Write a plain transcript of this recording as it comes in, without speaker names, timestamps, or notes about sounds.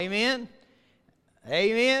Amen.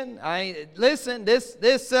 Amen. Listen.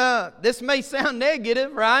 This may sound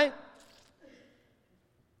negative, right?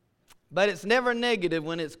 But it's never negative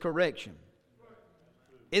when it's correction.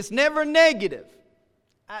 It's never negative.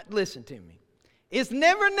 Listen to me. It's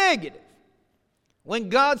never negative when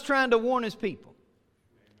God's trying to warn His people.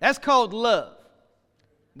 That's called love.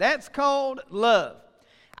 That's called love.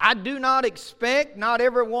 I do not expect not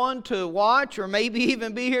everyone to watch or maybe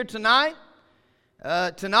even be here tonight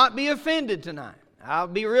to not be offended tonight. I'll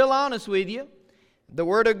be real honest with you. The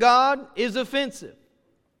Word of God is offensive.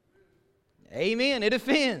 Amen. It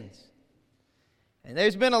offends. And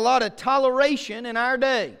there's been a lot of toleration in our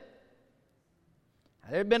day.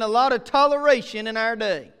 There's been a lot of toleration in our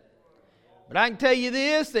day. But I can tell you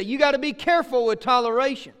this, that you got to be careful with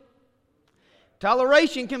toleration.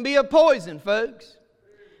 Toleration can be a poison, folks.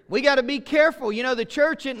 We got to be careful. You know, the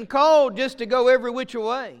church isn't called just to go every which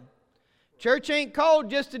way. Church ain't called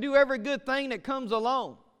just to do every good thing that comes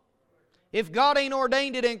along. If God ain't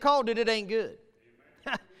ordained it and called it, it ain't good.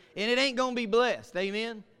 And it ain't going to be blessed.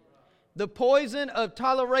 Amen. The poison of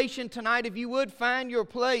toleration tonight, if you would find your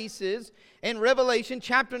places in Revelation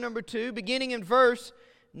chapter number 2, beginning in verse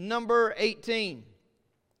number 18.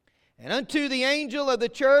 And unto the angel of the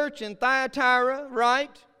church in Thyatira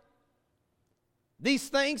write, these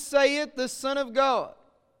things saith the Son of God,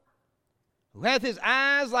 who hath his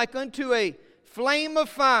eyes like unto a flame of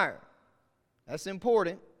fire. That's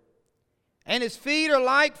important. And his feet are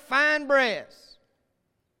like fine brass.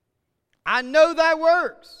 I know thy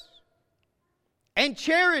works, and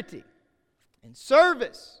charity, and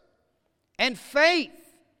service, and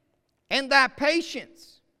faith, and thy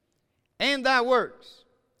patience, and thy works,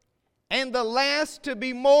 and the last to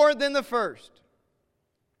be more than the first.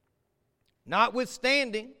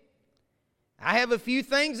 Notwithstanding, I have a few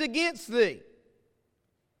things against thee,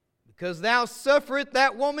 because thou sufferest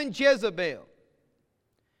that woman Jezebel,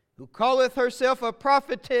 who calleth herself a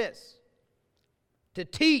prophetess, to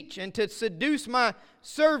teach and to seduce my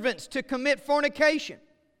servants to commit fornication,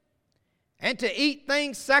 and to eat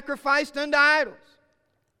things sacrificed unto idols.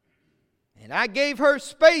 And I gave her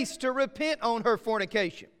space to repent on her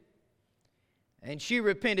fornication, and she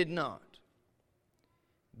repented not.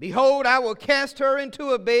 Behold, I will cast her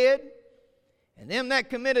into a bed, and them that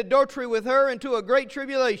commit adultery with her into a great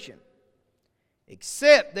tribulation,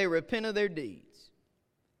 except they repent of their deeds.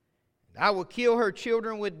 And I will kill her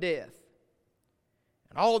children with death.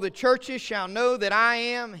 And all the churches shall know that I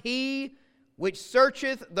am He which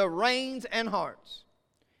searcheth the reins and hearts.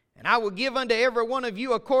 And I will give unto every one of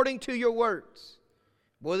you according to your works.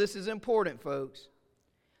 Boy, this is important, folks.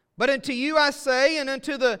 But unto you I say, and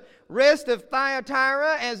unto the rest of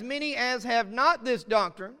Thyatira, as many as have not this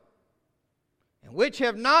doctrine, and which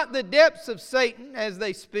have not the depths of Satan, as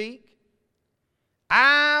they speak,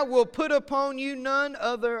 I will put upon you none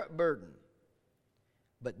other burden.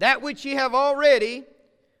 But that which ye have already,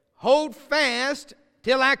 hold fast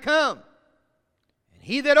till I come. And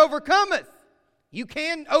he that overcometh, you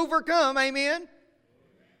can overcome, amen,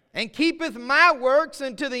 and keepeth my works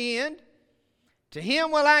unto the end, to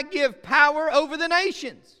him will I give power over the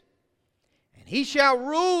nations, and he shall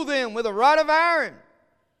rule them with a rod of iron.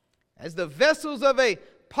 As the vessels of a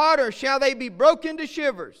potter shall they be broken to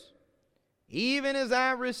shivers, even as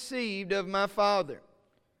I received of my Father.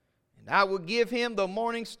 And I will give him the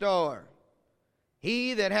morning star.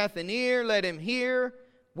 He that hath an ear, let him hear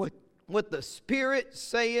what the Spirit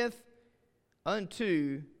saith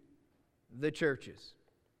unto the churches.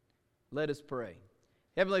 Let us pray.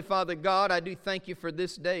 Heavenly Father God, I do thank you for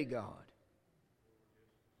this day, God.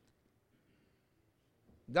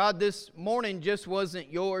 God, this morning just wasn't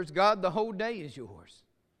yours. God, the whole day is yours.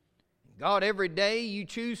 God, every day you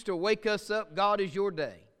choose to wake us up, God, is your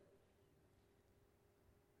day.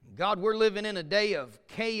 God, we're living in a day of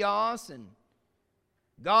chaos and,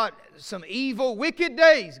 God, some evil, wicked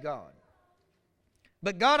days, God.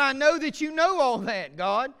 But God, I know that you know all that,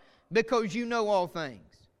 God, because you know all things.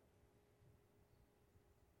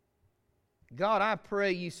 God, I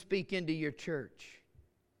pray you speak into your church.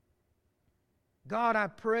 God, I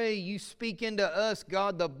pray you speak into us,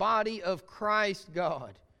 God, the body of Christ,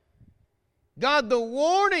 God. God, the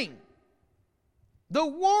warning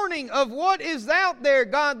of what is out there,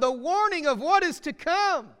 God, the warning of what is to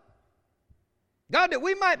come. God, that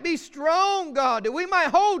we might be strong, God, that we might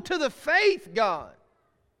hold to the faith, God.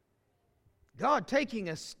 God, taking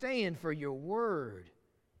a stand for your word.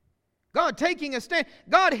 God, taking a stand.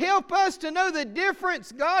 God, help us to know the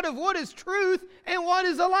difference, God, of what is truth and what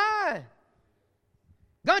is a lie.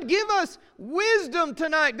 God, give us wisdom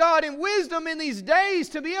tonight, God, and wisdom in these days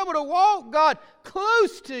to be able to walk, God,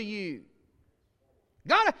 close to you.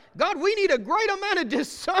 God, we need a great amount of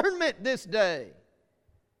discernment this day.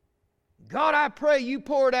 God, I pray you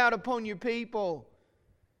pour it out upon your people.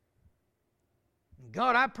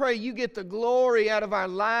 God, I pray you get the glory out of our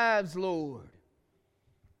lives, Lord.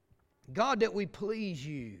 God, that we please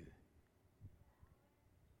you.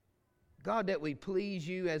 God, that we please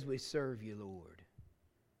you as we serve you, Lord.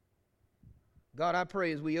 God, I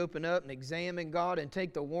pray as we open up and examine, God, and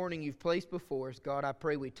take the warning you've placed before us, God, I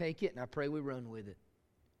pray we take it and I pray we run with it.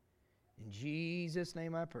 In Jesus'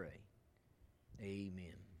 name I pray.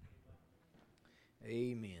 Amen.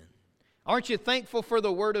 Amen. Aren't you thankful for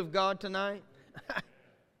the Word of God tonight?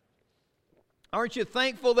 Aren't you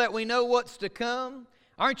thankful that we know what's to come?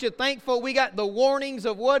 Aren't you thankful we got the warnings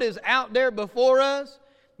of what is out there before us?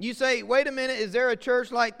 You say, wait a minute, is there a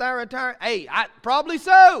church like Thyatira? Hey, probably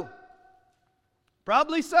so.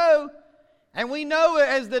 Probably so. And we know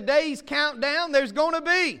as the days count down, there's going to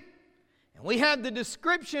be. And we have the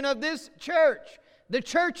description of this church. The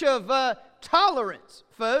church of tolerance,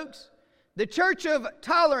 folks. The church of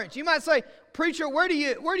tolerance. You might say, preacher, where do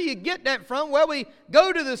you get that from? Well, we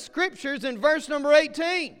go to the scriptures in verse number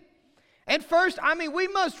 18. And first, we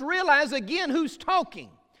must realize again who's talking.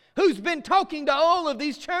 Who's been talking to all of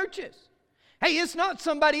these churches. Hey, it's not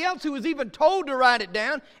somebody else who was even told to write it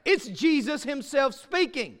down. It's Jesus himself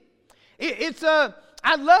speaking.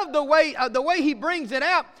 I love the way he brings it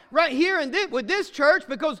out right here with this church,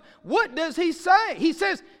 because what does he say? He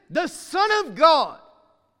says, the Son of God.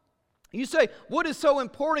 You say, what is so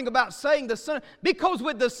important about saying the Son? Because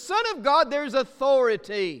with the Son of God, there's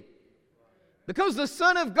authority. Because the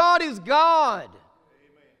Son of God is God.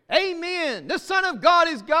 Amen. The Son of God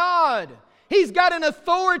is God. He's got an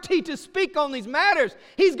authority to speak on these matters.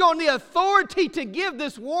 He's got the authority to give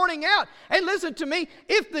this warning out. And listen to me,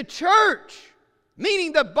 if the church,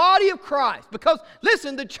 meaning the body of Christ, because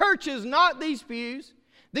listen, the church is not these pews.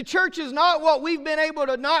 The church is not what we've been able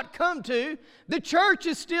to not come to. The church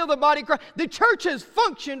is still the body of Christ. The church has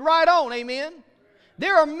functioned right on, amen?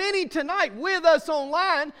 There are many tonight with us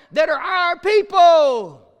online that are our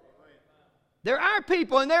people. They're our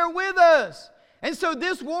people and they're with us. And so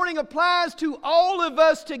this warning applies to all of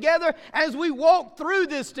us together as we walk through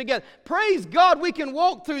this together. Praise God we can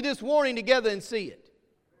walk through this warning together and see it.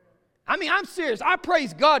 I'm serious. I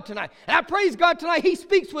praise God tonight. And I praise God tonight. He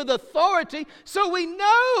speaks with authority so we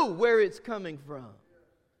know where it's coming from.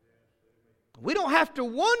 We don't have to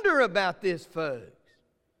wonder about this, folks.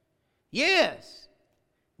 Yes.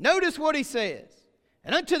 Notice what he says.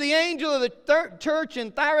 And unto the angel of the church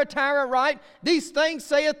in Thyatira write, these things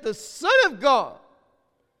saith the Son of God,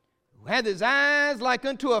 who hath his eyes like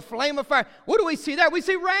unto a flame of fire. What do we see there? We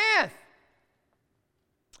see wrath.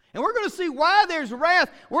 And we're going to see why there's wrath.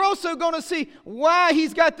 We're also going to see why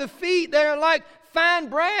he's got the feet that are like fine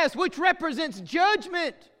brass, which represents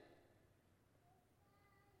judgment.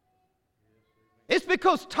 It's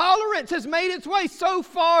because tolerance has made its way so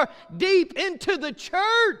far deep into the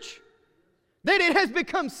church that it has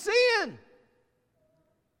become sin.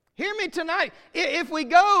 Hear me tonight. If we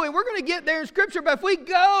go, and we're going to get there in Scripture, but if we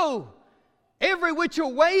go every which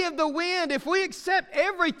way of the wind, if we accept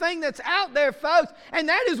everything that's out there, folks, and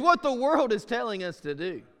that is what the world is telling us to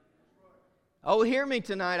do. Oh, hear me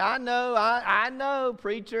tonight. I know,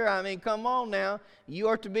 preacher. Come on now. You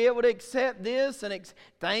are to be able to accept this, and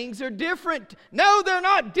things are different. No, they're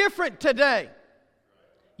not different today.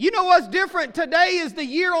 You know what's different today is the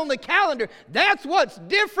year on the calendar. That's what's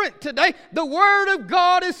different today. The Word of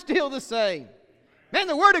God is still the same. Man,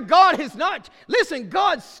 the Word of God has not. Listen,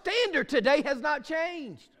 God's standard today has not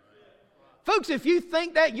changed. Folks, if you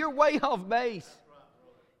think that, you're way off base.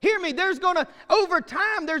 Hear me, over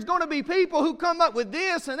time, there's going to be people who come up with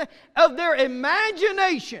this and that, of their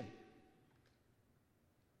imagination,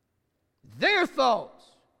 their thoughts,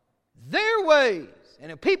 their ways.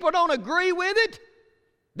 And if people don't agree with it,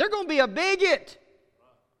 they're going to be a bigot.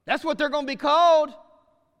 That's what they're going to be called.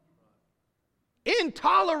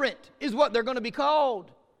 Intolerant is what they're going to be called.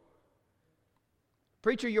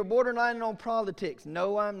 Preacher, you're borderline on politics.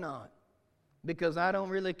 No, I'm not. Because I don't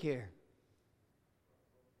really care.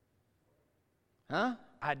 Huh?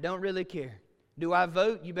 I don't really care. Do I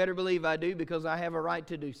vote? You better believe I do, because I have a right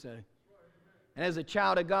to do so. And as a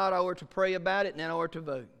child of God, I ought to pray about it and then I ought to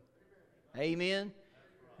vote. Amen?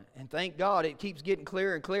 And thank God it keeps getting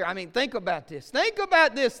clearer and clearer. Think about this. Think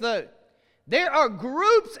about this, though. There are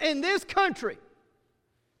groups in this country,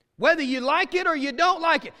 whether you like it or you don't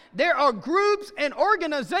like it, there are groups and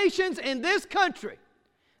organizations in this country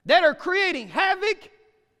that are creating havoc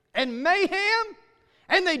and mayhem,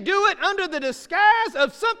 and they do it under the disguise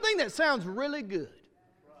of something that sounds really good.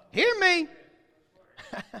 Hear me.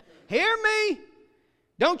 Hear me.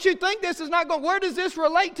 Don't you think this is not going, where does this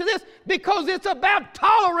relate to this? Because it's about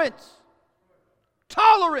tolerance.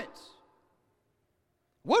 Tolerance.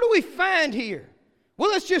 What do we find here?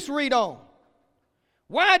 Well, let's just read on.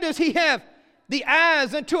 Why does he have the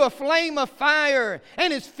eyes into a flame of fire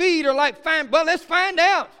and his feet are like fire? Well, let's find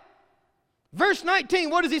out. Verse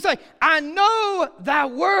 19, what does he say? I know thy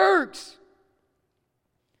works.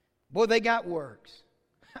 Boy, they got works.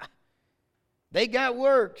 They got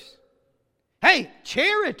works. Hey,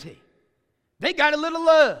 charity. They got a little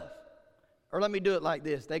love. Or let me do it like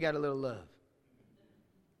this. They got a little love.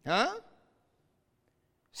 Huh?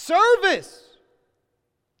 Service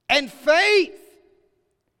and faith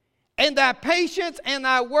and thy patience and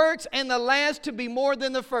thy works, and the last to be more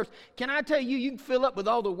than the first. Can I tell you, you can fill up with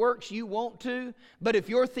all the works you want to, but if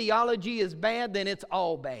your theology is bad, then it's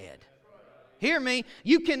all bad. Hear me,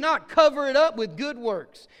 you cannot cover it up with good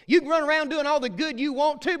works. You can run around doing all the good you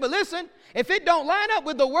want to, but listen, if it don't line up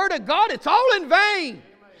with the Word of God, it's all in vain.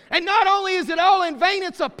 And not only is it all in vain,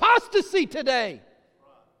 it's apostasy today.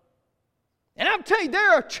 And I'm telling you,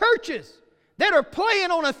 there are churches that are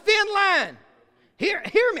playing on a thin line. Hear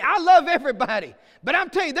me, I love everybody, but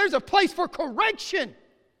I'm telling you, there's a place for correction.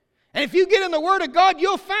 And if you get in the Word of God,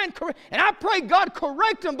 you'll find correction. And I pray God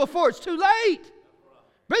correct them before it's too late.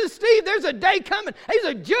 Brother Steve, there's a day coming. There's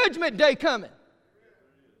a judgment day coming.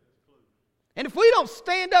 And if we don't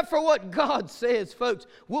stand up for what God says, folks,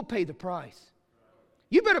 we'll pay the price.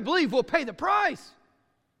 You better believe we'll pay the price.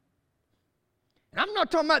 And I'm not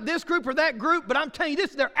talking about this group or that group, but I'm telling you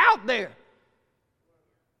this, they're out there.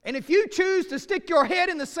 And if you choose to stick your head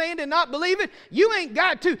in the sand and not believe it, you ain't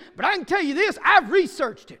got to. But I can tell you this, I've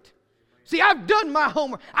researched it. See, I've done my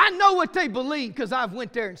homework. I know what they believe because I've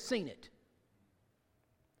went there and seen it.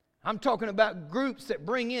 I'm talking about groups that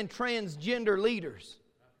bring in transgender leaders.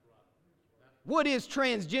 What is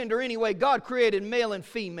transgender anyway? God created male and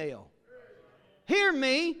female. Hear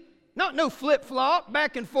me. Not no flip-flop,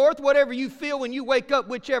 back and forth, whatever you feel when you wake up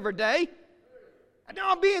whichever day.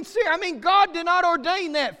 No, I'm being serious. I mean, God did not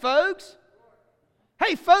ordain that, folks.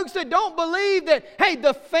 Hey, folks that don't believe that, hey,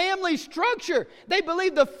 the family structure, they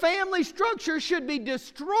believe the family structure should be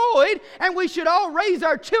destroyed and we should all raise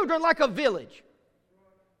our children like a village.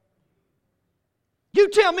 You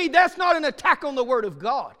tell me that's not an attack on the Word of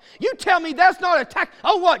God. You tell me that's not an attack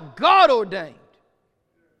on what God ordained.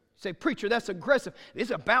 You say, preacher, that's aggressive.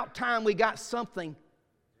 It's about time we got something.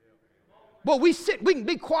 Well, we can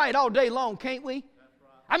be quiet all day long, can't we?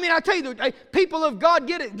 I mean, I tell you, people of God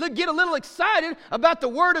get a little excited about the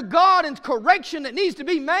Word of God and correction that needs to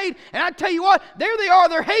be made. And I tell you what, there they are,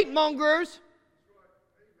 they're hate mongers.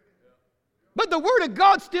 But the Word of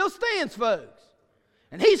God still stands, folks.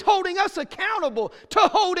 And He's holding us accountable to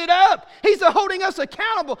hold it up. He's holding us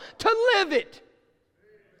accountable to live it.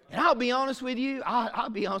 And I'll be honest with you, I'll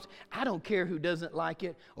be honest, I don't care who doesn't like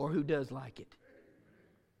it or who does like it.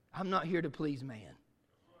 I'm not here to please man.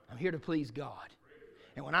 I'm here to please God.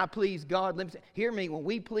 And when I please God, let me say, hear me, when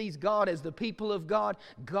we please God as the people of God,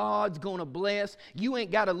 God's going to bless. You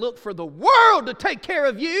ain't got to look for the world to take care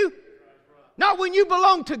of you. Not when you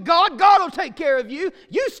belong to God. God will take care of you.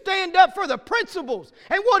 You stand up for the principles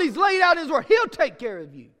and what He's laid out in His Word. He'll take care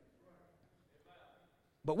of you.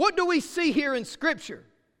 But what do we see here in Scripture?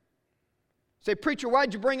 Say, preacher,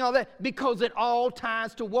 why'd you bring all that? Because it all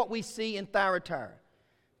ties to what we see in Thyatira.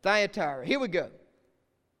 Thyatira. Here we go.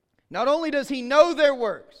 Not only does he know their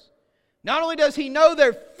works, not only does he know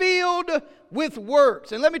they're filled with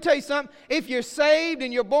works. And let me tell you something. If you're saved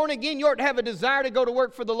and you're born again, you ought to have a desire to go to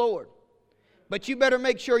work for the Lord. But you better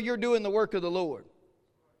make sure you're doing the work of the Lord.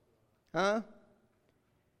 Huh?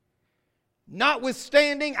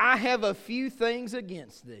 Notwithstanding, I have a few things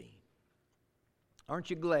against thee. Aren't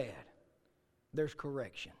you glad? There's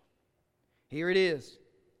correction. Here it is.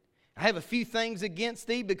 I have a few things against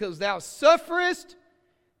thee because thou sufferest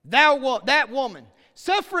that woman.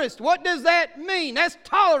 Sufferest, what does that mean? That's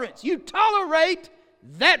tolerance. You tolerate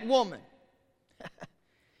that woman.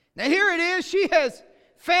 Now here it is. She has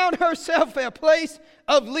found herself a place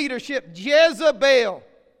of leadership. Jezebel.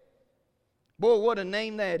 Boy, what a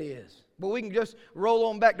name that is. But we can just roll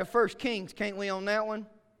on back to 1 Kings, can't we, on that one?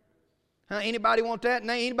 Huh? Anybody want that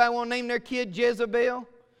name? Anybody want to name their kid Jezebel?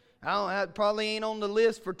 That probably ain't on the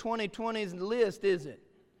list for 2020's list, is it?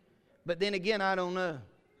 But then again, I don't know.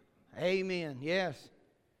 Amen. Yes.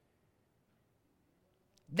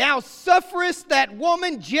 Thou sufferest that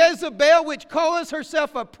woman Jezebel, which calleth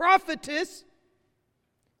herself a prophetess,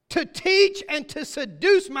 to teach and to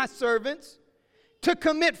seduce my servants, to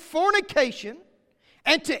commit fornication,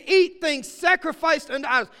 and to eat things sacrificed unto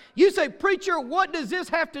idols. You say, preacher, what does this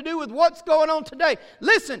have to do with what's going on today?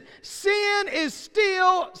 Listen, sin is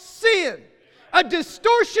still sin. A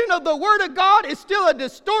distortion of the Word of God is still a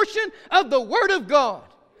distortion of the Word of God.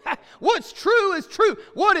 What's true is true.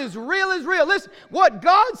 What is real is real. Listen, what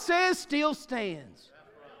God says still stands.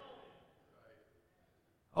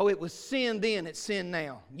 Oh, it was sin then, it's sin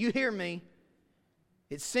now. You hear me?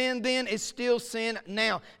 It's sin then, it's still sin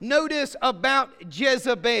now. Notice about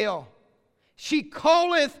Jezebel. She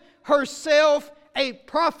calleth herself a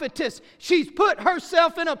prophetess. She's put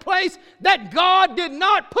herself in a place that God did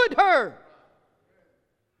not put her.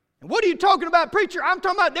 And what are you talking about, preacher? I'm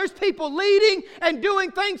talking about there's people leading and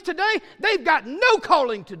doing things today they've got no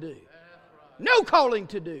calling to do. No calling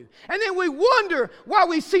to do. And then we wonder why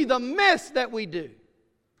we see the mess that we do.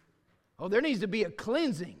 Oh, there needs to be a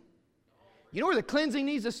cleansing. You know where the cleansing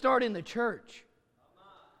needs to start? In the church.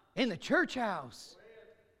 In the church house.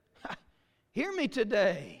 Hear me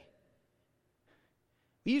today.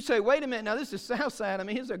 You say, wait a minute, now this is Southside. I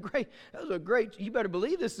mean, this is a great, you better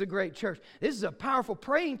believe this is a great church. This is a powerful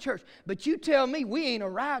praying church. But you tell me we ain't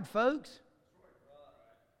arrived, folks.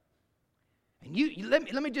 And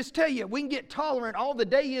let me just tell you, we can get tolerant all the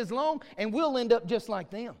day is long and we'll end up just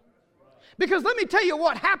like them. Because let me tell you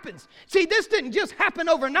what happens. See, this didn't just happen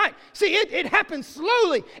overnight. See, it happens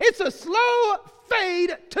slowly. It's a slow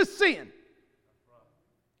fade to sin.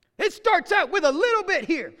 It starts out with a little bit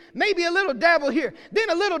here, maybe a little dabble here,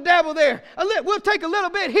 then a little dabble there. We'll take a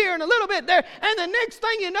little bit here and a little bit there, and the next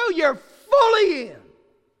thing you know, you're fully in.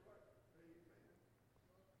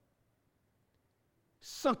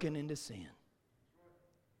 Sunken into sin.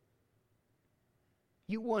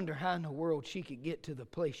 You wonder how in the world she could get to the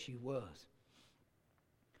place she was.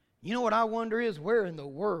 You know what I wonder is, where in the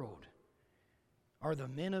world are the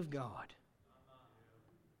men of God?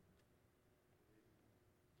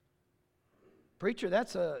 Preacher,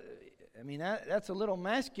 that's a little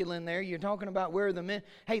masculine there. You're talking about where are the men.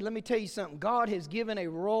 Hey, let me tell you something. God has given a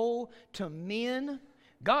role to men.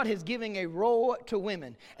 God has given a role to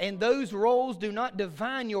women. And those roles do not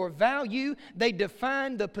define your value. They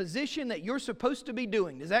define the position that you're supposed to be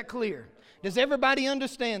doing. Is that clear? Does everybody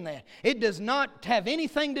understand that? It does not have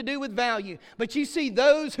anything to do with value. But you see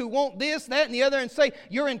those who want this, that, and the other and say,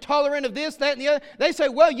 you're intolerant of this, that, and the other. They say,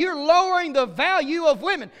 well, you're lowering the value of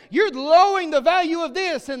women. You're lowering the value of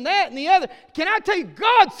this and that and the other. Can I tell you,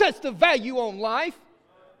 God sets the value on life.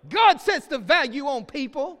 God sets the value on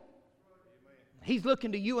people. He's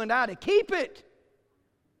looking to you and I to keep it,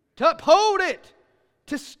 to uphold it,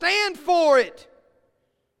 to stand for it.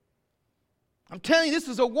 I'm telling you, this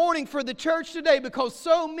is a warning for the church today because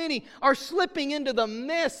so many are slipping into the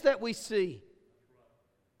mess that we see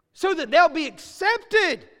so that they'll be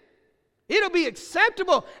accepted. It'll be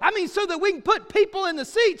acceptable. I mean, so that we can put people in the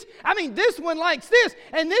seats. I mean, this one likes this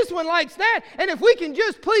and this one likes that. And if we can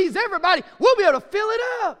just please everybody, we'll be able to fill it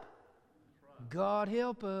up. God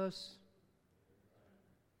help us.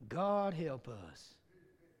 God help us.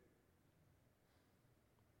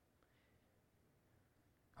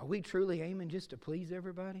 Are we truly aiming just to please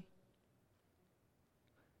everybody?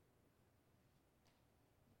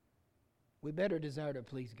 We better desire to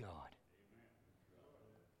please God.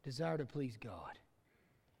 Desire to please God.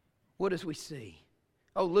 What does we see?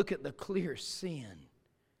 Oh, look at the clear sin.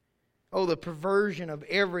 Oh, the perversion of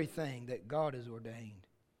everything that God has ordained.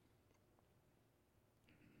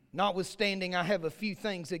 Notwithstanding, I have a few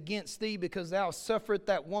things against thee, because thou sufferest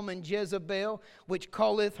that woman Jezebel, which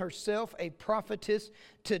calleth herself a prophetess,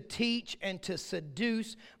 to teach and to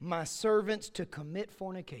seduce my servants to commit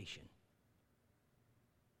fornication.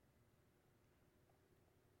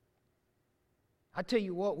 I tell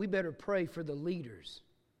you what, we better pray for the leaders,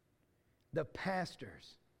 the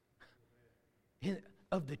pastors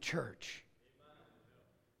of the church.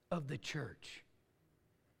 Of the church.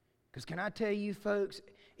 Because can I tell you, folks,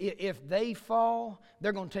 if they fall,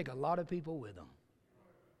 they're going to take a lot of people with them.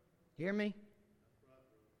 Hear me?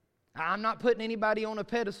 I'm not putting anybody on a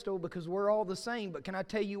pedestal because we're all the same. But can I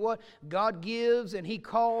tell you what? God gives and He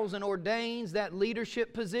calls and ordains that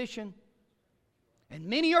leadership position. And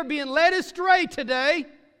many are being led astray today,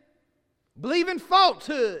 believing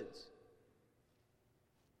falsehoods.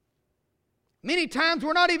 Many times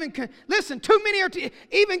we're not even, listen, too many are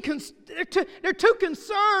they're too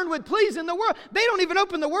concerned with pleasing the world. They don't even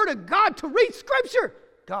open the Word of God to read Scripture.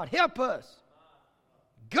 God help us.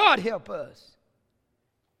 God help us.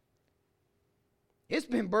 It's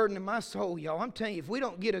been burdening my soul, y'all. I'm telling you, if we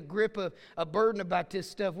don't get a grip of a burden about this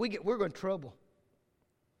stuff, we're going to trouble.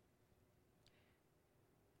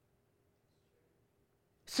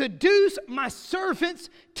 Seduce my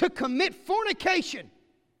servants to commit fornication.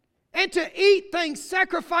 and to eat things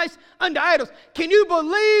sacrificed unto idols. Can you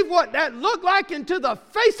believe what that looked like into the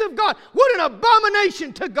face of God? What an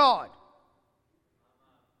abomination to God.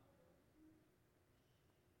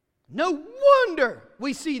 No wonder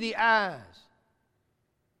we see the eyes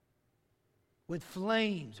with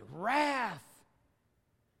flames, wrath.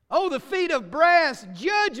 Oh, the feet of brass,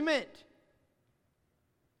 judgment.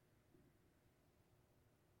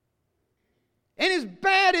 And as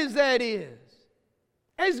bad as that is,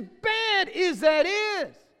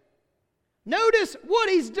 notice what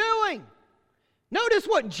he's doing. Notice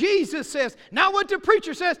what Jesus says, not what the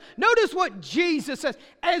preacher says. Notice what Jesus says.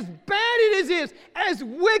 As bad it is, as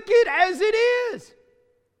wicked as it is.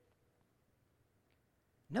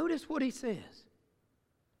 Notice what he says.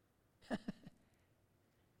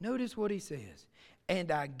 Notice what he says.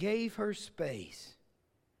 And I gave her space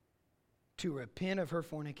to repent of her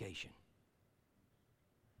fornication.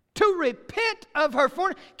 To repent of her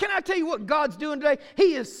fornication. Can I tell you what God's doing today?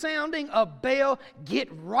 He is sounding a bell. Get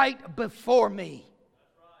right before me.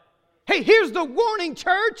 Hey, here's the warning,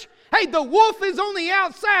 church. Hey, the wolf is on the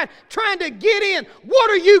outside trying to get in. What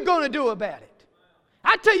are you going to do about it?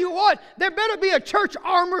 I tell you what, there better be a church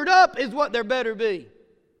armored up is what there better be.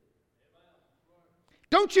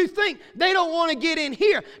 Don't you think they don't want to get in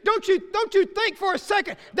here? Don't you think for a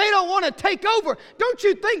second they don't want to take over? Don't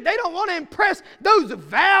you think they don't want to impress those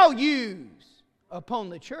values upon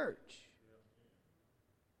the church?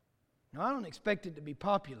 Now, I don't expect it to be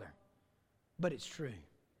popular, but it's true.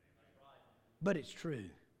 But it's true.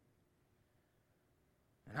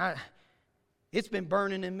 And it's been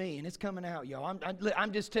burning in me, and it's coming out, y'all.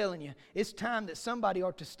 I'm just telling you, it's time that somebody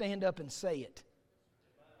ought to stand up and say it.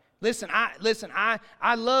 Listen,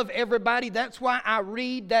 I love everybody. That's why I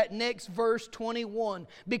read that next verse 21.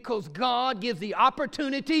 Because God gives the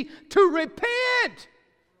opportunity to repent.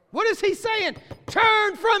 What is he saying?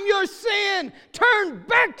 Turn from your sin. Turn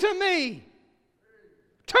back to me.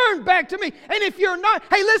 Turn back to me. And if you're not,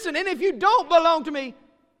 hey listen, and if you don't belong to me,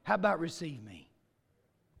 how about receive me?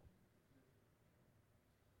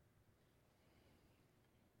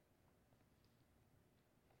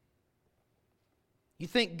 You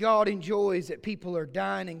think God enjoys that people are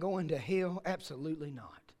dying and going to hell? Absolutely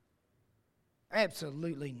not.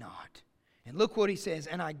 Absolutely not. And look what he says,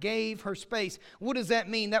 and I gave her space. What does that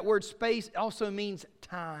mean? That word space also means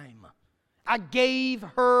time. I gave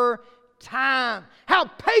her time. How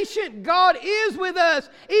patient God is with us,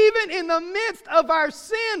 even in the midst of our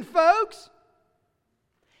sin, folks.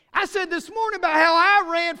 I said this morning about how I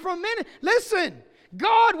ran for a minute. Listen,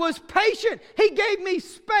 God was patient. He gave me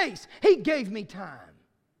space. He gave me time.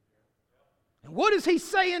 And what is he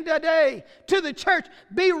saying today to the church?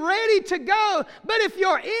 Be ready to go. But if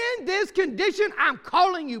you're in this condition, I'm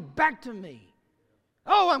calling you back to me.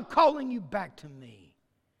 Oh, I'm calling you back to me.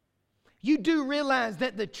 You do realize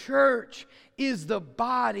that the church is the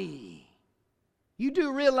body. You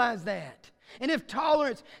do realize that. And if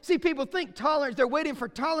tolerance, see, people think tolerance, they're waiting for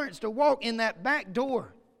tolerance to walk in that back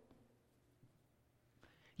door.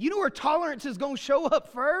 You know where tolerance is going to show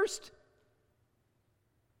up first?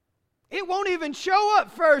 It won't even show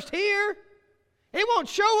up first here. It won't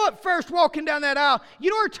show up first walking down that aisle. You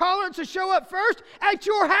know where tolerance will show up first? At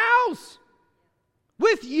your house.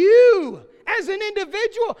 With you as an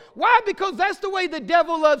individual. Why? Because that's the way the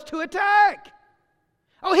devil loves to attack.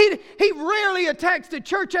 Oh, he rarely attacks the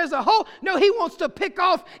church as a whole. No, he wants to pick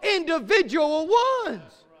off individual ones.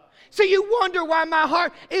 So you wonder why my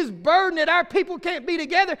heart is burdened that our people can't be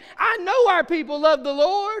together. I know our people love the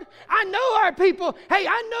Lord. I know our people, hey,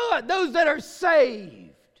 I know those that are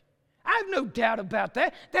saved. I have no doubt about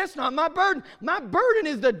that. That's not my burden. My burden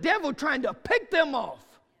is the devil trying to pick them off.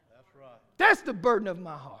 That's right. That's the burden of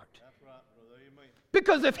my heart. That's right, brother. Amen.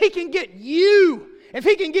 Because if he can get you, if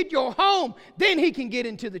he can get your home, then he can get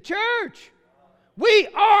into the church. We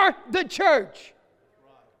are the church.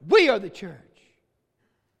 We are the church.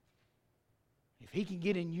 If he can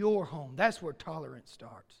get in your home, that's where tolerance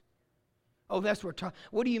starts. Oh, that's where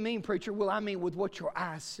what do you mean, preacher? Well, I mean with what your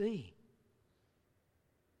eyes see.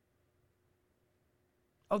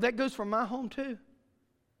 Oh, that goes for my home too.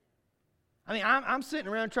 I mean, I'm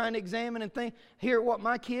sitting around trying to examine and think, hear what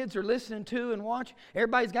my kids are listening to and watch.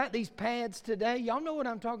 Everybody's got these pads today. Y'all know what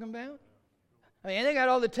I'm talking about. I mean, they got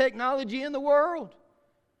all the technology in the world.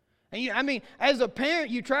 And as a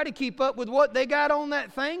parent, you try to keep up with what they got on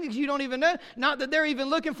that thing because you don't even know. Not that they're even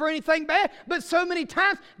looking for anything bad, but so many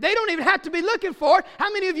times they don't even have to be looking for it. How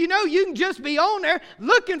many of you know you can just be on there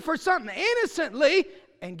looking for something innocently,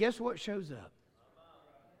 and guess what shows up?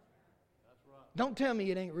 Don't tell me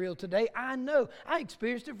it ain't real today. I know. I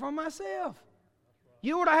experienced it for myself.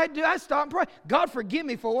 You know what I had to do? I stopped and pray. God, forgive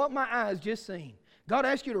me for what my eyes just seen. God,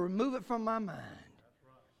 I ask you to remove it from my mind.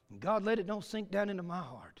 And God, let it don't sink down into my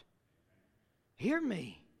heart. Hear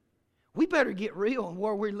me. We better get real in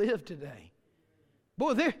where we live today.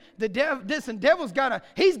 Boy, devil's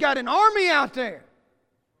he's got an army out there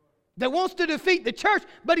that wants to defeat the church,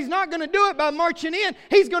 but he's not going to do it by marching in.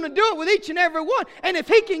 He's going to do it with each and every one. And if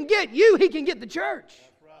he can get you, he can get the church.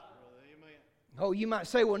 Oh, you might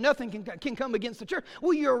say, well, nothing can come against the church.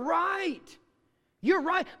 Well, you're right. You're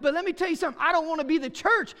right. But let me tell you something. I don't want to be the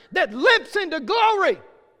church that lips into glory.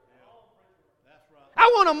 I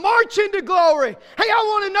want to march into glory. Hey, I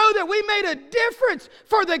want to know that we made a difference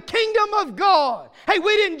for the kingdom of God. Hey,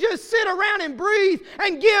 we didn't just sit around and breathe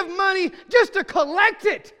and give money just to collect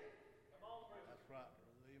it.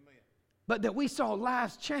 But that we saw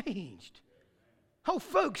lives changed. Oh,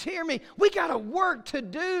 folks, hear me. We got a work to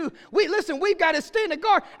do. We've got to stand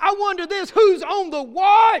guard. I wonder this, who's on the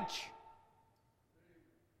watch?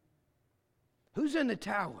 Who's in the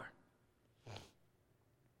tower?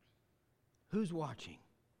 Who's watching?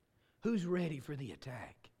 Who's ready for the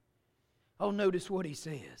attack? Oh, notice what he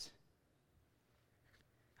says.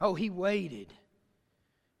 Oh, he waited.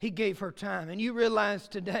 He gave her time. And you realize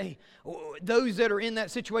today, those that are in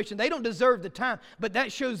that situation, they don't deserve the time, but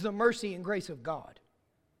that shows the mercy and grace of God.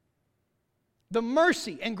 The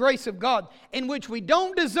mercy and grace of God in which we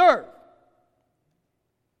don't deserve,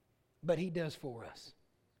 but He does for us.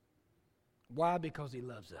 Why? Because He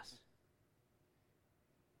loves us.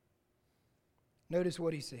 Notice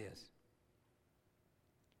what He says.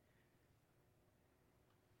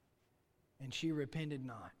 And she repented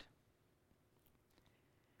not.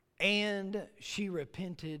 And she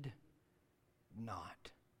repented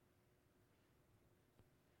not.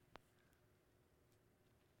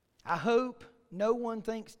 I hope no one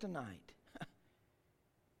thinks tonight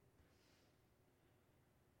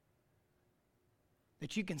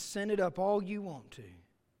that you can send it up all you want to.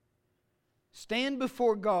 Stand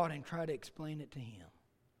before God and try to explain it to Him.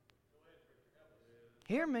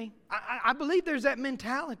 Hear me. I believe there's that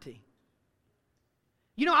mentality.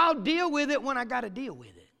 You know, I'll deal with it when I got to deal with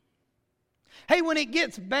it. Hey, when it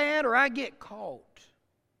gets bad or I get caught,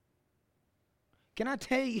 can I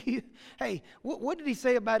tell you, hey, what did He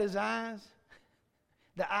say about His eyes?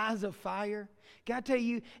 The eyes of fire. Can I tell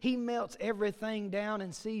you, He melts everything down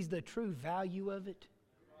and sees the true value of it?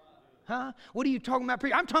 Huh? What are you talking about?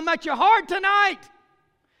 I'm talking about your heart tonight.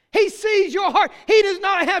 He sees your heart. He does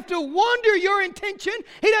not have to wonder your intention.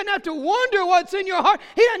 He doesn't have to wonder what's in your heart.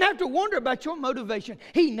 He doesn't have to wonder about your motivation.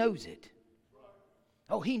 He knows it.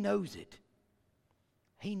 Oh, He knows it.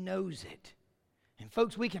 He knows it. And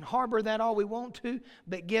folks, we can harbor that all we want to,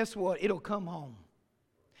 but guess what? It'll come home.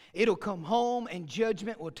 It'll come home and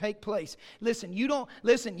judgment will take place. Listen,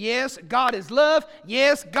 yes, God is love.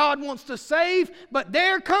 Yes, God wants to save, but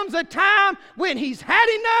there comes a time when He's had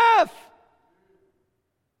enough.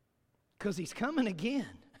 Because He's coming again.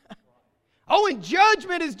 Oh, and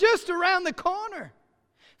judgment is just around the corner.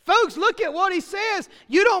 Folks, look at what He says.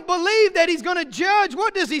 You don't believe that He's going to judge.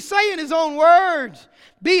 What does He say in His own words?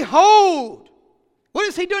 Behold. What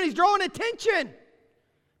is He doing? He's drawing attention.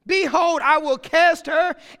 Behold, I will cast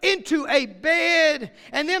her into a bed,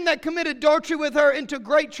 and them that commit adultery with her into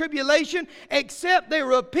great tribulation, except they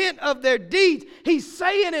repent of their deeds. He's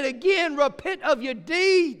saying it again, repent of your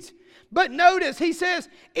deeds. But notice, He says,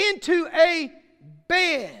 into a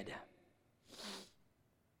bed.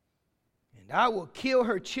 And I will kill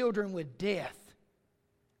her children with death.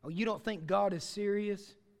 Oh, you don't think God is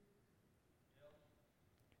serious?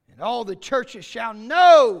 And all the churches shall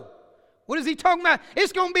know. What is He talking about?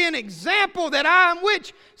 It's going to be an example that I am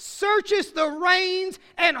which searcheth the reins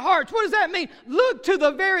and hearts. What does that mean? Look to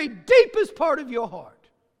the very deepest part of your heart.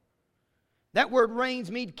 That word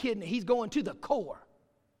reins means kidney. He's going to the core.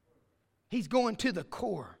 He's going to the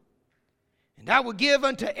core. And I will give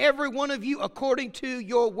unto every one of you according to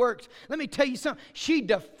your works. Let me tell you something. She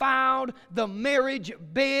defiled the marriage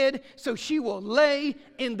bed, so she will lay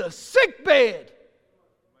in the sick bed.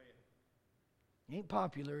 Ain't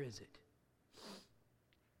popular, is it?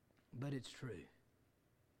 But it's true.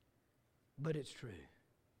 But it's true.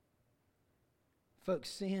 Folks,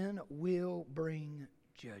 sin will bring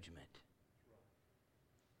judgment.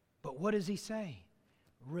 But what does He say?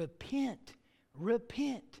 Repent,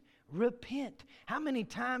 repent, repent. How many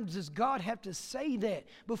times does God have to say that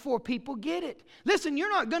before people get it? Listen,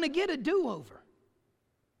 you're not going to get a do-over.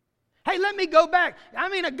 Hey, let me go back.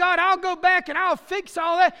 God, I'll go back and I'll fix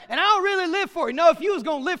all that and I'll really live for Him. No, if you was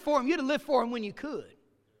going to live for Him, you'd have lived for Him when you could.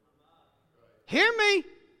 Hear me?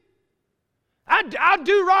 I'll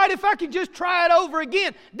do right if I can just try it over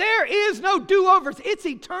again. There is no do-overs. It's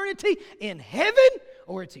eternity in heaven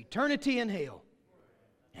or it's eternity in hell.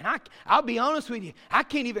 And I'll be honest with you, I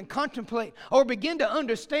can't even contemplate or begin to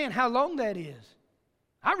understand how long that is.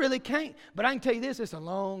 I really can't. But I can tell you this, it's a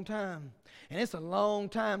long time. And it's a long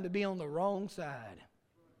time to be on the wrong side.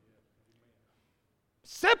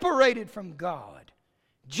 Separated from God.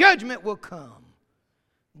 Judgment will come.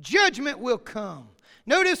 Judgment will come.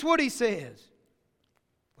 Notice what he says.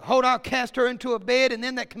 Behold, I'll cast her into a bed, and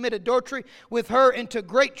them that commit adultery with her into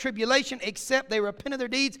great tribulation, except they repent of their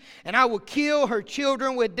deeds. And I will kill her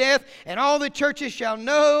children with death, and all the churches shall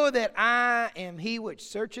know that I am he which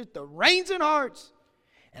searcheth the reins and hearts.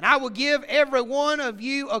 And I will give every one of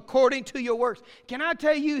you according to your works. Can I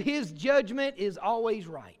tell you, his judgment is always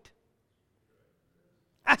right.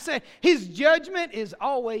 I say, his judgment is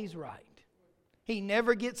always right. He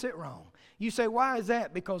never gets it wrong. You say, why is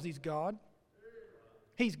that? Because he's God.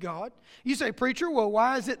 He's God. You say, preacher, well,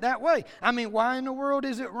 why is it that way? I mean, why in the world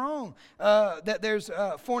is it wrong that there's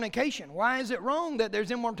fornication? Why is it wrong that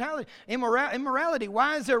there's immorality?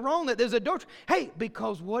 Why is it wrong that there's adultery? Hey,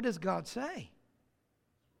 because what does God say?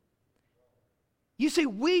 You see,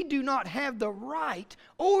 we do not have the right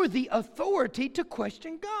or the authority to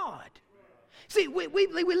question God. See, we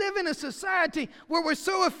live in a society where we're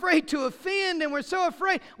so afraid to offend and we're so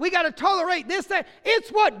afraid we got to tolerate this, that. It's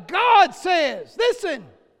what God says. Listen,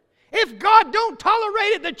 if God don't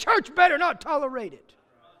tolerate it, the church better not tolerate it.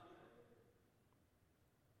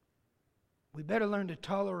 We better learn to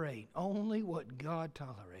tolerate only what God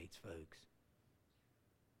tolerates, folks.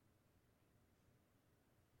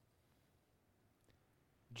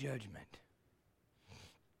 Judgment.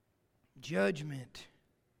 Judgment.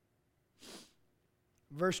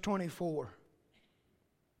 Verse 24.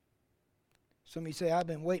 Some of you say, I've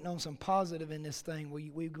been waiting on some positive in this thing.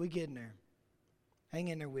 We getting there. Hang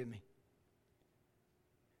in there with me.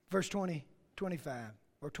 Verse 25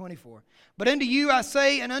 or 24. But unto you I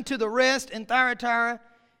say, and unto the rest in Thyatira,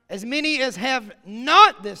 as many as have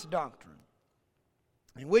not this doctrine,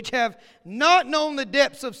 and which have not known the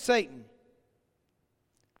depths of Satan,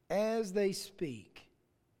 as they speak,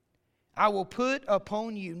 I will put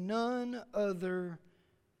upon you none other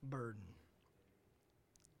burden.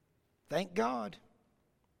 Thank God.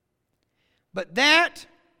 But that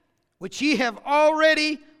which ye have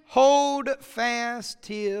already, hold fast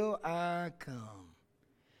till I come.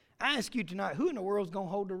 I ask you tonight, who in the world is going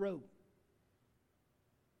to hold the rope?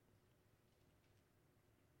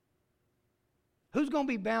 Who's going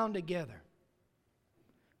to be bound together?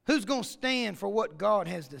 Who's going to stand for what God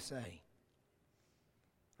has to say?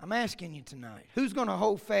 I'm asking you tonight, who's going to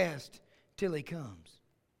hold fast till he comes?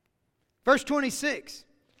 Verse 26,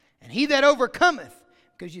 and he that overcometh,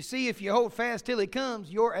 because you see, if you hold fast till he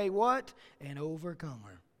comes, you're a what? An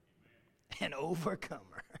overcomer. An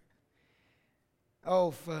overcomer.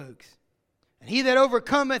 Oh, folks. And he that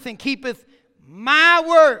overcometh and keepeth my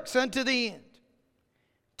works unto the end,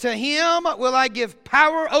 to him will I give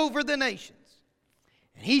power over the nations.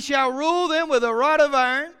 And he shall rule them with a rod of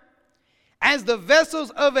iron. As the vessels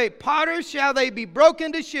of a potter shall they be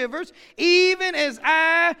broken to shivers, even as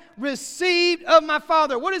I received of my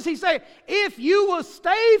Father. What does he say? If you will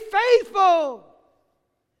stay faithful,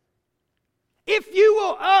 if you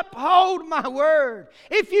will uphold my word,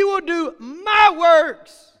 if you will do my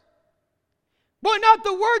works, boy, not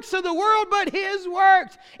the works of the world, but his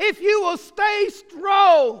works, if you will stay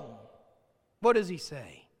strong, what does he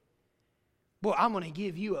say? Boy, I'm going to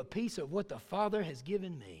give you a piece of what the Father has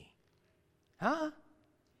given me. Huh?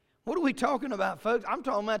 What are we talking about, folks? I'm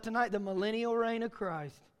talking about tonight the millennial reign of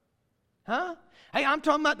Christ. Huh? Hey, I'm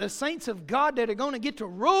talking about the saints of God that are going to get to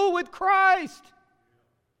rule with Christ.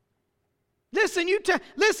 Listen,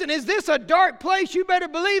 listen, is this a dark place? You better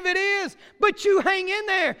believe it is. But you hang in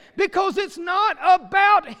there because it's not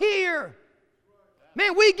about here.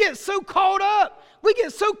 Man, we get so caught up. We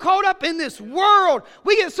get so caught up in this world.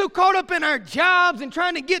 We get so caught up in our jobs and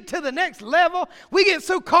trying to get to the next level. We get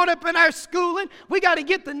so caught up in our schooling. We got to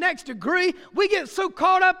get the next degree. We get so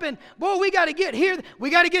caught up in, boy, we got to get here.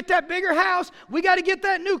 We got to get that bigger house. We got to get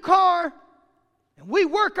that new car. And we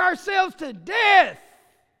work ourselves to death.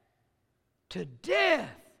 To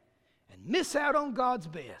death. And miss out on God's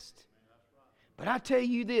best. But I tell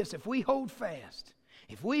you this, if we hold fast,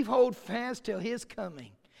 till his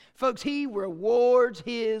coming, folks, he rewards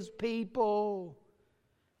his people.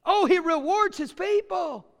 Oh, he rewards his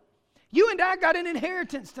people. You and I got an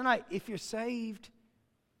inheritance tonight if you're saved.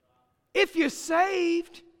 If you're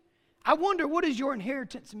saved, I wonder, what does your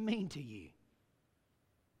inheritance mean to you?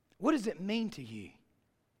 What does it mean to you?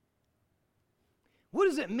 What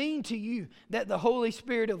does it mean to you that the Holy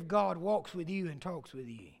Spirit of God walks with you and talks with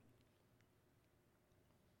you?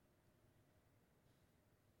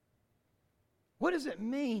 What does it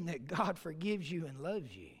mean that God forgives you and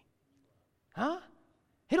loves you? Huh?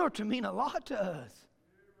 It ought to mean a lot to us.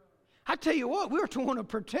 I tell you what, we ought to want to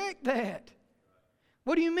protect that.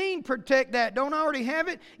 What do you mean protect that? Don't I already have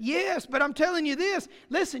it? Yes, but I'm telling you this.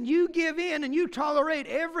 Listen, you give in and you tolerate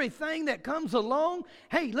everything that comes along.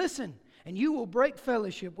 Hey, listen, and you will break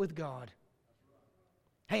fellowship with God.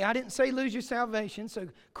 Hey, I didn't say lose your salvation, so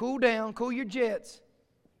cool down, cool your jets.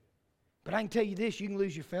 But I can tell you this, you can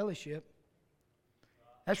lose your fellowship.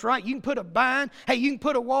 That's right, you can put a bind. Hey, you can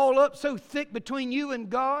put a wall up so thick between you and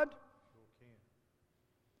God.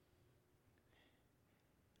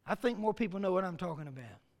 I think more people know what I'm talking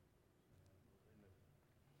about.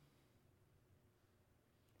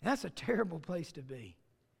 That's a terrible place to be.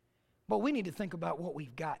 But we need to think about what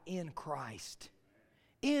we've got in Christ.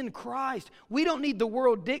 In Christ. We don't need the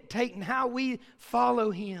world dictating how we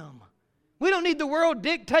follow Him. We don't need the world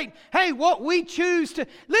dictating, hey, what we choose to...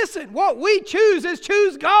 Listen, what we choose is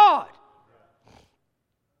choose God.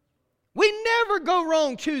 We never go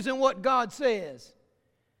wrong choosing what God says.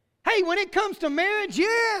 Hey, when it comes to marriage,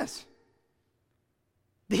 yes.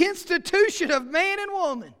 The institution of man and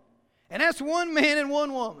woman. And that's one man and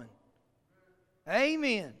one woman.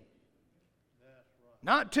 Amen.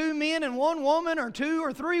 Not two men and one woman, or two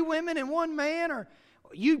or three women and one man, or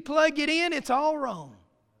you plug it in, it's all wrong.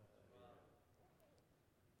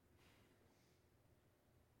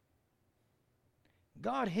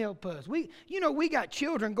 God help us. We got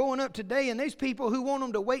children growing up today, and there's people who want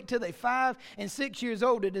them to wait till they're 5 and 6 years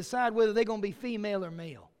old to decide whether they're going to be female or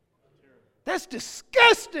male. That's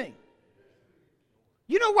disgusting.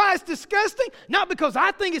 You know why it's disgusting? Not because I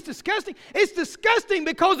think it's disgusting. It's disgusting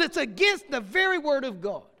because it's against the very Word of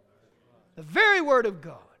God. The very Word of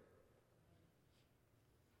God.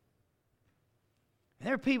 And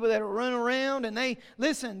there are people that run around and they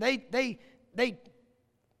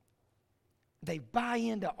buy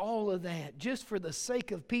into all of that just for the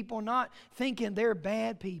sake of people not thinking they're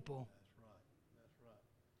bad people. That's right.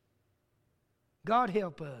 God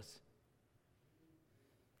help us.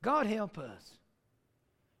 God help us.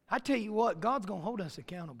 I tell you what, God's going to hold us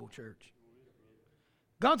accountable, church.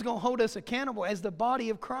 God's going to hold us accountable as the body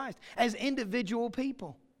of Christ, as individual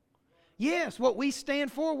people. Yes, what we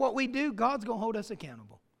stand for, what we do, God's going to hold us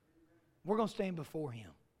accountable. We're going to stand before Him.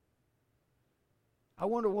 I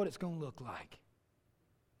wonder what it's going to look like.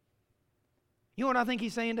 You know what I think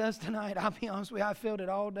He's saying to us tonight? I'll be honest with you, I felt it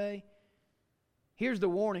all day. Here's the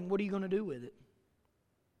warning. What are you going to do with it?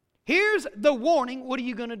 Here's the warning. What are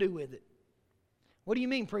you going to do with it? What do you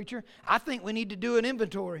mean, preacher? I think we need to do an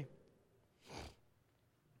inventory.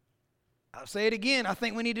 I'll say it again. I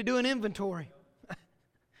think we need to do an inventory.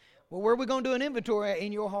 Well, where are we going to do an inventory?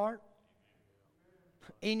 In your heart?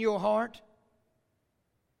 In your heart?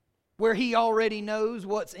 Where He already knows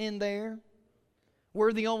what's in there.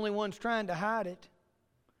 We're the only ones trying to hide it.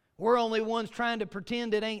 We're only ones trying to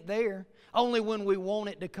pretend it ain't there. Only when we want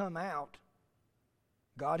it to come out.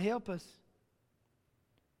 God help us.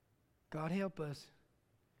 God help us.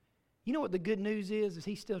 You know what the good news is?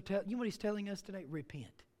 He's still telling you know what He's telling us today?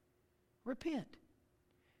 Repent. Repent.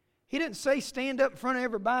 He didn't say stand up in front of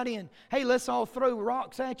everybody and, hey, let's all throw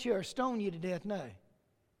rocks at you or stone you to death. No. You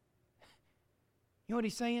know what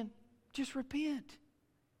He's saying? Just repent.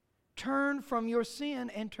 Turn from your sin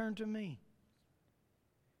and turn to me.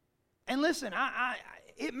 And listen,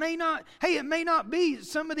 it may not be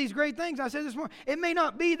some of these great things I said this morning. It may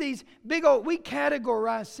not be these big old, we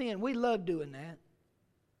categorize sin. We love doing that.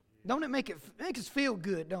 Don't it make us feel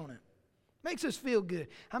good, don't it? Makes us feel good.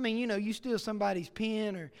 I mean, you steal somebody's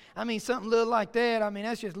pen or, something little like that.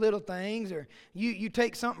 That's just little things. Or you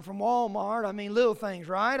take something from Walmart. Little things,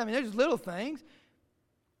 right? They're just little things.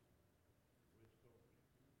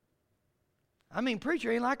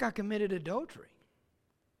 Preacher, ain't like I committed adultery.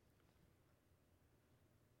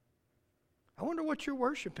 I wonder what you're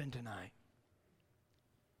worshiping tonight.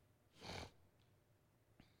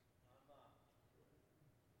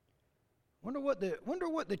 Wonder what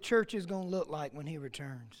the church is going to look like when He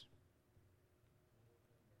returns.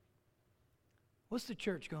 What's the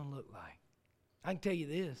church going to look like? I can tell you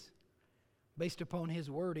this. Based upon His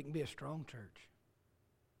Word, it can be a strong church.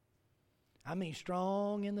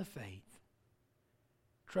 Strong in the faith.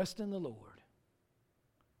 Trust in the Lord.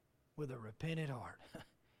 With a repentant heart.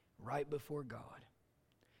 Right before God.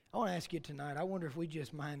 I want to ask you tonight, I wonder if we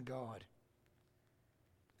just mind God.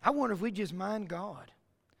 I wonder if we just mind God.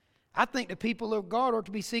 I think the people of God ought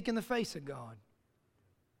to be seeking the face of God.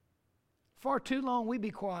 Far too long we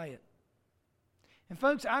be quiet. And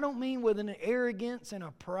folks, I don't mean with an arrogance and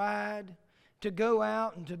a pride to go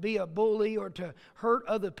out and to be a bully or to hurt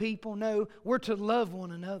other people. No, we're to love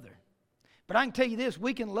one another. But I can tell you this,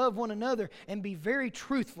 we can love one another and be very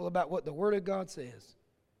truthful about what the Word of God says.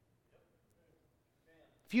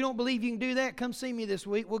 If you don't believe you can do that, come see me this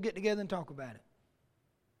week. We'll get together and talk about it.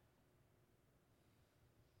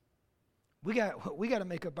 We got to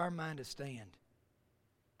make up our mind to stand.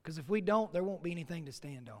 Because if we don't, there won't be anything to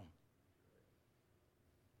stand on.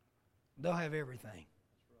 They'll have everything.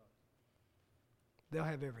 They'll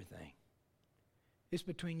have everything. It's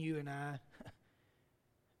between you and I.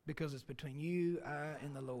 Because it's between you, I,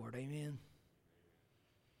 and the Lord. Amen?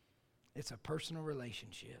 It's a personal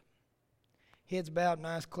relationship. Heads bowed and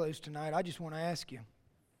eyes closed tonight. I just want to ask you.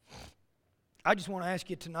 I just want to ask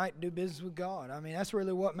you tonight to do business with God. I mean, that's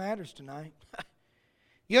really what matters tonight.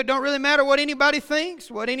 It don't really matter what anybody thinks,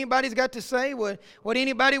 what anybody's got to say, what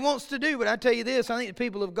anybody wants to do. But I tell you this, I think the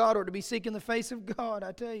people of God ought to be seeking the face of God.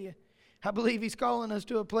 I tell you. I believe He's calling us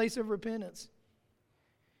to a place of repentance.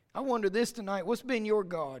 I wonder this tonight, what's been your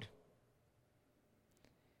God?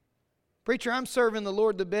 Preacher, I'm serving the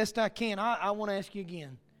Lord the best I can. I want to ask you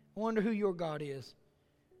again. I wonder who your God is.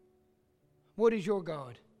 What is your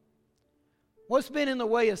God? What's been in the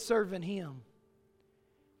way of serving Him?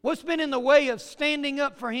 What's been in the way of standing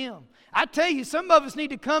up for Him? I tell you, some of us need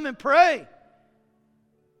to come and pray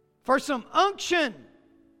for some unction.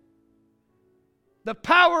 The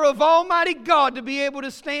power of Almighty God to be able to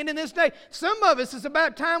stand in this day. Some of us, it's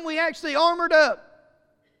about time we actually armored up.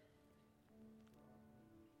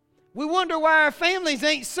 We wonder why our families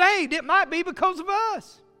ain't saved. It might be because of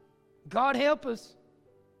us. God help us.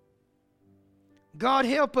 God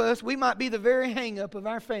help us. We might be the very hang-up of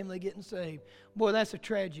our family getting saved. Boy, that's a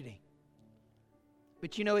tragedy.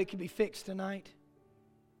 But you know it could be fixed tonight.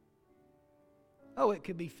 Oh, it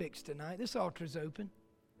could be fixed tonight. This altar's open.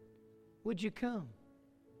 Would you come?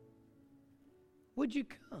 Would you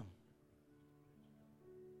come?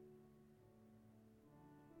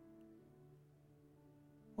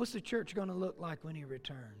 What's the church going to look like when He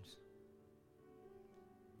returns?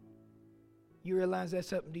 You realize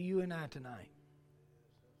that's up to you and I tonight.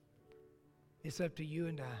 It's up to you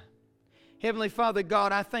and I. Heavenly Father,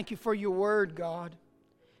 God, I thank You for Your Word, God.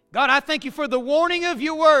 God, I thank You for the warning of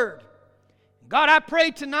Your Word. God, I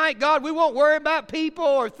pray tonight, God, we won't worry about people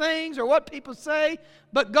or things or what people say,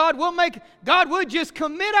 but God, we'll just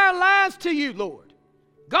commit our lives to You, Lord.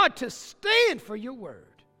 God, to stand for Your Word.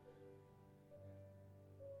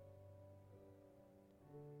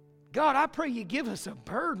 God, I pray You give us a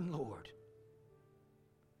burden, Lord.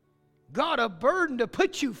 God, a burden to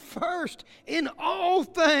put You first in all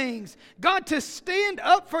things. God, to stand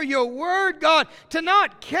up for Your Word, God, to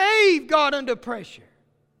not cave, God, under pressure.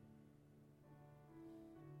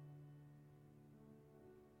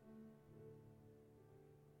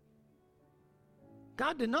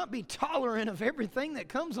 God, to not be tolerant of everything that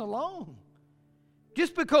comes along.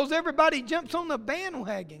 Just because everybody jumps on the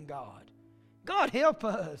bandwagon, God. God, help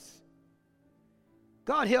us.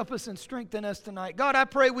 God, help us and strengthen us tonight. God, I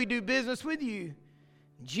pray we do business with You.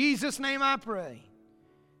 In Jesus' name I pray.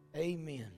 Amen.